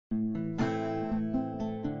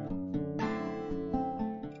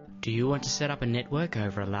Do you want to set up a network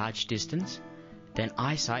over a large distance? Then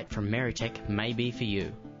iSite from Meritech may be for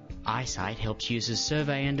you. iSite helps users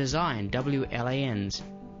survey and design WLANs,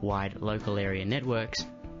 wide local area networks,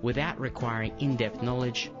 without requiring in-depth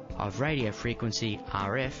knowledge of radio frequency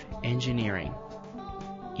RF engineering.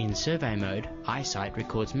 In survey mode, iSite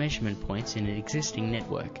records measurement points in an existing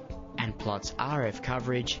network and plots RF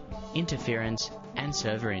coverage, interference and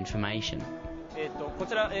server information. こ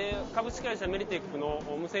ちら、株式会社メリテックの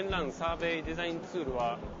無線 LAN サーベイデザインツール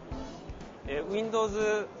は、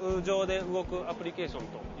Windows 上で動くアプリケーション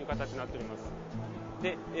という形になっております。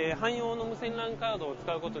で、汎用の無線 LAN カードを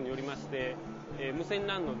使うことによりまして、無線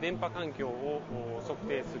LAN の電波環境を測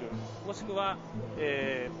定する、もしくは、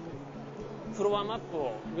フロアマップ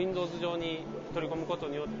を Windows 上に取り込むこと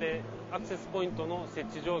によってアクセスポイントの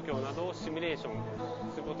設置状況などをシミュレーション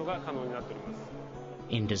することが可能になっております。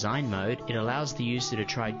In design mode, it allows the user to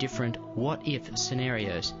try different what-if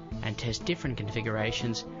scenarios and test different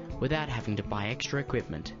configurations without having to buy extra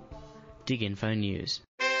equipment. DigInfo News.